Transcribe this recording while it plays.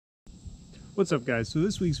What's up, guys? So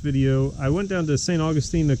this week's video, I went down to St.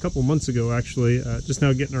 Augustine a couple months ago, actually, just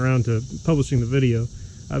now getting around to publishing the video.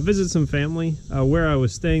 Visit some family. Where I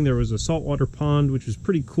was staying, there was a saltwater pond, which was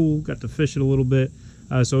pretty cool. Got to fish it a little bit.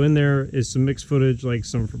 So in there is some mixed footage, like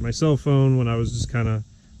some from my cell phone when I was just kind of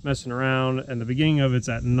messing around, and the beginning of it's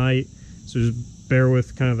at night, so just bear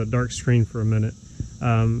with kind of the dark screen for a minute.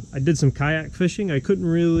 I did some kayak fishing. I couldn't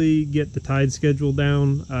really get the tide schedule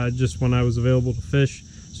down just when I was available to fish,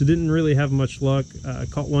 so didn't really have much luck. I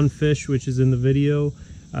caught one fish, which is in the video,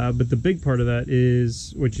 but the big part of that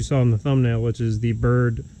is what you saw in the thumbnail, which is the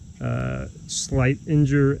bird slight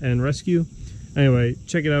injure and rescue. Anyway,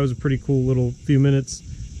 check it out. It was a pretty cool little few minutes.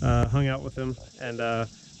 Hung out with him, and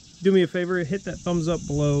do me a favor, hit that thumbs up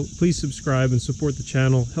below. Please subscribe and support the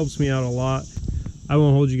channel. Helps me out a lot. I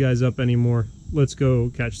won't hold you guys up anymore. Let's go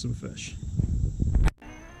catch some fish.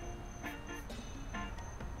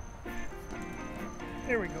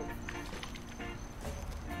 There we go.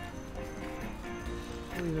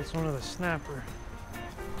 I believe that's one of the snapper.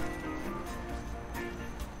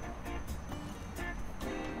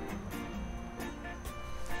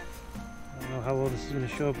 I don't know how well this is going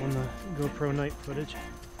to show up on the GoPro night footage.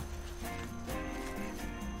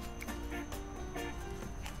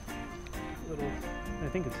 Little, I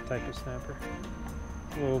think it's a type of snapper.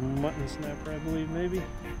 A little mutton snapper, I believe, maybe.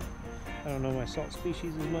 I don't know my salt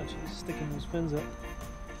species as much. He's sticking those fins up.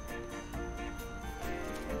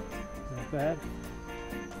 Not bad.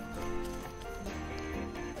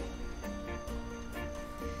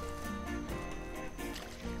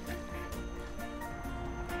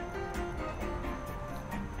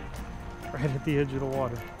 Right at the edge of the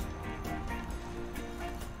water.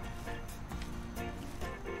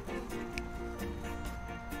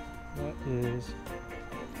 That is,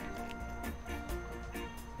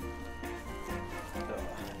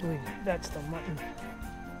 I believe that's the mutton.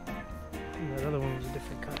 And that other one was a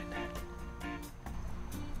different kind.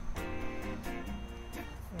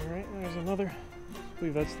 Alright, there's another. I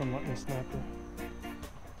believe that's the mutton snapper.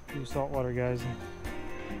 You saltwater guys,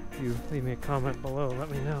 if you leave me a comment below, let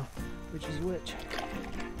me know which is which.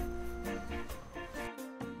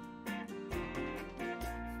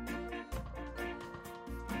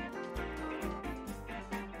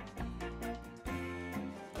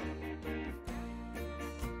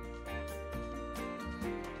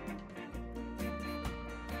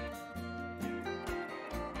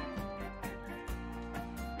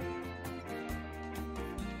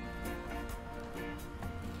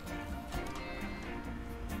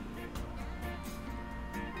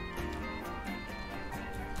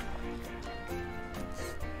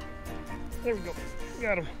 There we go.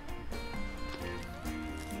 Got him.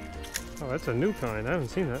 Oh, that's a new kind. I haven't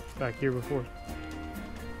seen that back here before.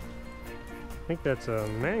 I think that's a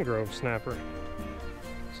mangrove snapper.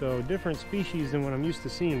 So different species than what I'm used to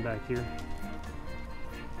seeing back here.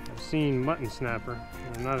 I've seen mutton snapper.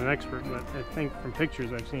 I'm not an expert, but I think from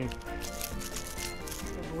pictures I've seen.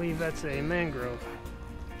 I believe that's a mangrove.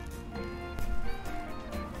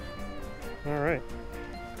 All right.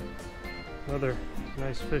 Another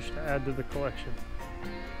nice fish to add to the collection.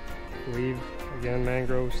 I believe, again,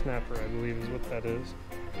 mangrove snapper, I believe is what that is.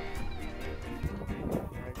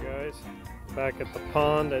 Alright guys, back at the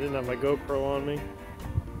pond. I didn't have my GoPro on me,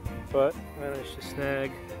 but I managed to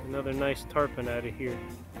snag another nice tarpon out of here.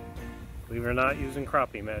 Believe it or not, using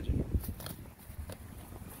crappie magic.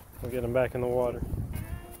 We'll get him back in the water.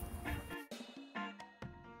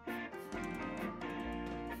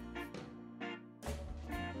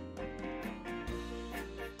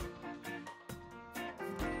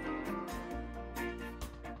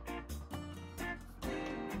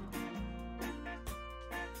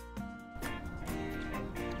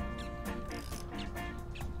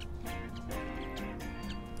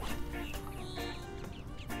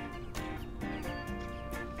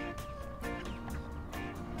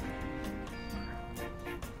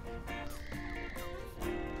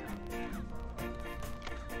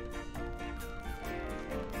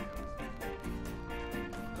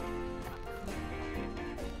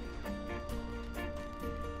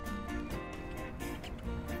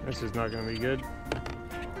 This is not going to be good.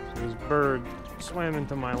 So this bird swam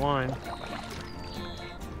into my line.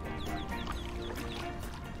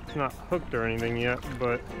 It's not hooked or anything yet,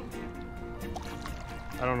 but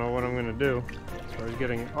I don't know what I'm going to do. So he's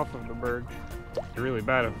getting off of the bird. It's really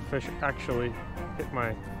bad if a fish actually hit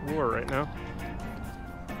my lure right now.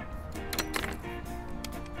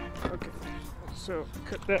 Okay, so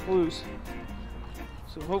cut that loose.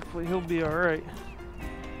 So hopefully he'll be alright.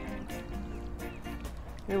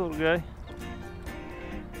 Hey little guy.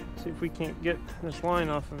 See if we can't get this line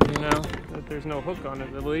off of you now, that there's no hook on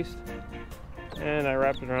it at least. And I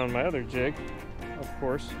wrapped it around my other jig, of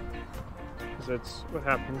course, because that's what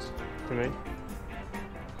happens to me.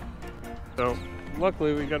 So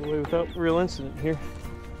luckily we got away without a real incident here.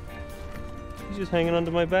 He's just hanging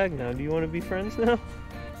onto my bag now. Do you want to be friends now?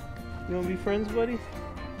 You want to be friends, buddy?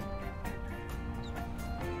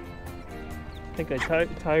 I think I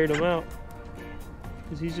tired him out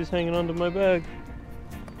because he's just hanging onto my bag.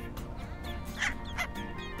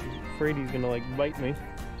 I'm afraid he's gonna like bite me.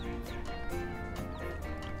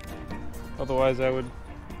 Otherwise I would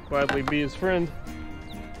gladly be his friend.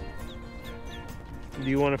 Do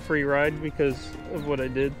you want a free ride because of what I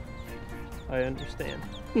did? I understand.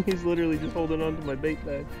 He's literally just holding on to my bait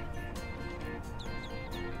bag.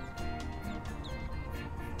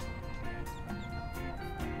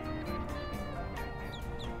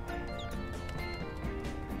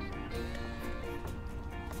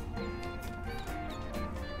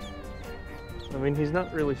 I mean, he's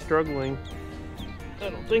not really struggling, I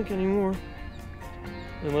don't think, anymore.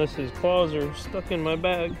 Unless his claws are stuck in my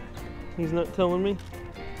bag. He's not telling me.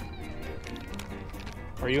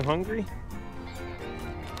 Are you hungry?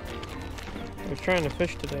 I was trying to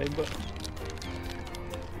fish today, but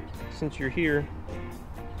since you're here,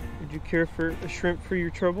 would you care for a shrimp for your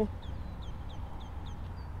trouble?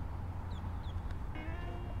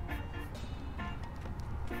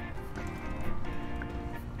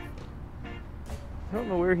 I don't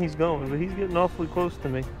know where he's going, but he's getting awfully close to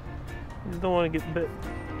me. I just don't want to get bit.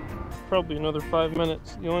 Probably another 5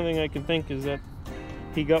 minutes. The only thing I can think is that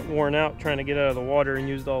he got worn out trying to get out of the water and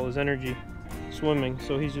used all his energy swimming,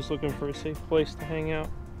 so he's just looking for a safe place to hang out.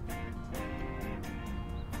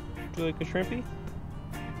 Would you like a shrimpy?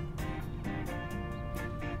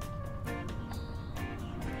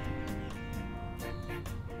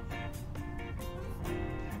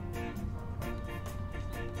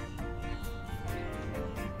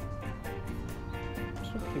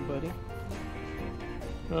 Okay, buddy.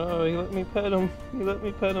 Oh, he let me pet him. He let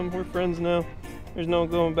me pet him. We're friends now. There's no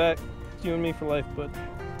going back. It's you and me for life, bud.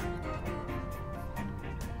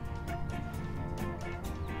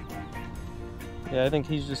 Yeah, I think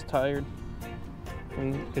he's just tired.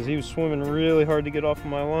 Because he was swimming really hard to get off of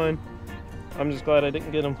my line. I'm just glad I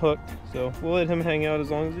didn't get him hooked. So we'll let him hang out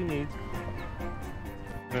as long as he needs.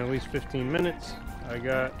 In at least 15 minutes, I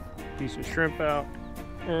got a piece of shrimp out.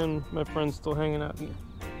 And my friend's still hanging out here.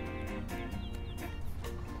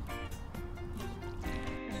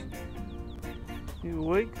 You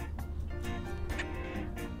awake?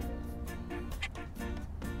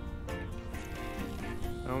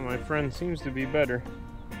 Oh, my friend seems to be better.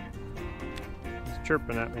 He's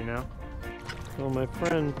chirping at me now. Well, my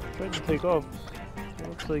friend tried to take off. It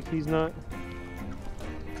looks like he's not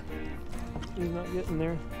getting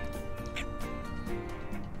there.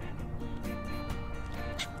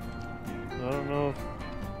 I don't know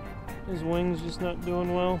if his wing's just not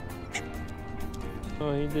doing well.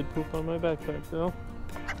 Oh, he did poop on my backpack though.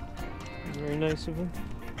 Very nice of him.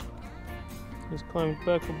 He's climbed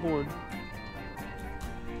back aboard.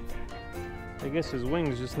 I guess his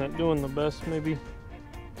wing's just not doing the best. Maybe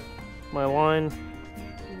my line,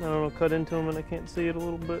 I don't know, cut into him and I can't see it a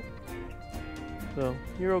little bit. So,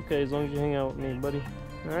 you're okay as long as you hang out with me, buddy.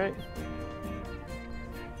 Alright?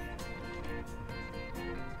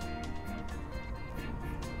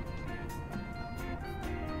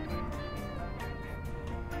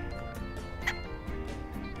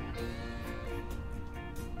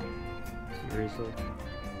 Seriously?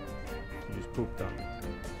 You just pooped on me.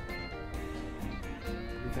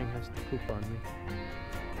 Everything has to poop on me.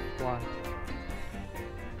 Why?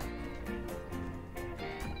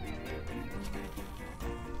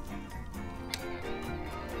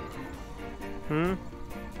 Yeah,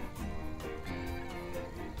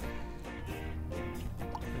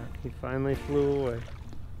 he finally flew away.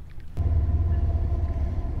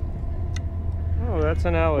 Oh, that's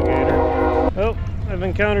an alligator. Oh, I've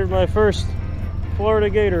encountered my first Florida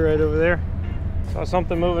gator right over there. Saw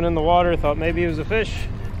something moving in the water, thought maybe it was a fish.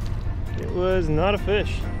 It was not a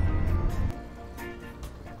fish.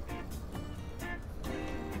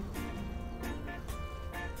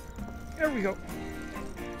 There we go.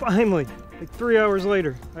 Finally, like 3 hours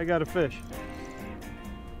later, I got a fish.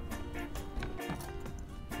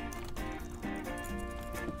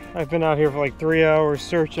 I've been out here for like 3 hours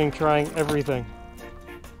searching, trying everything.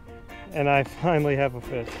 And I finally have a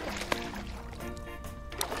fish.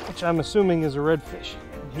 Which I'm assuming is a redfish.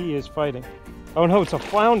 He is fighting. Oh no, it's a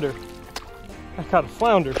flounder. I got a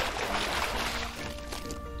flounder.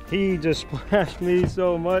 He just splashed me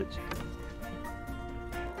so much.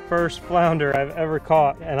 First flounder I've ever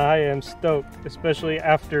caught, and I am stoked, especially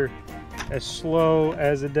after as slow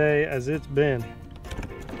as a day as it's been.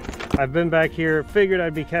 I've been back here, figured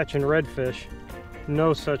I'd be catching redfish.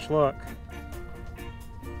 No such luck.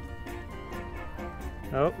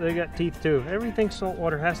 Oh, they got teeth too. Everything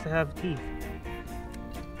saltwater has to have teeth.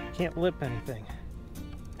 Can't lip anything.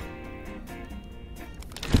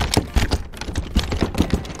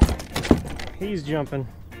 He's jumping.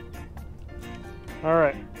 All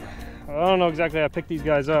right. I don't know exactly how to pick these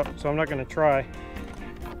guys up, so I'm not going to try.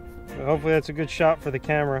 But hopefully that's a good shot for the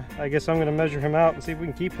camera. I guess I'm going to measure him out and see if we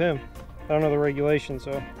can keep him. I don't know the regulations,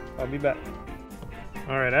 so I'll be back.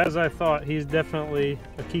 All right, as I thought, he's definitely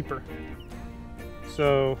a keeper.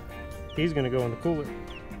 So he's going to go in the cooler.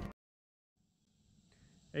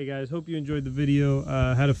 Hey guys, hope you enjoyed the video.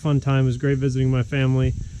 Had a fun time. It was great visiting my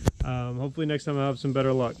family. Hopefully next time I'll have some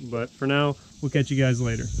better luck. But for now, we'll catch you guys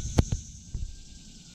later.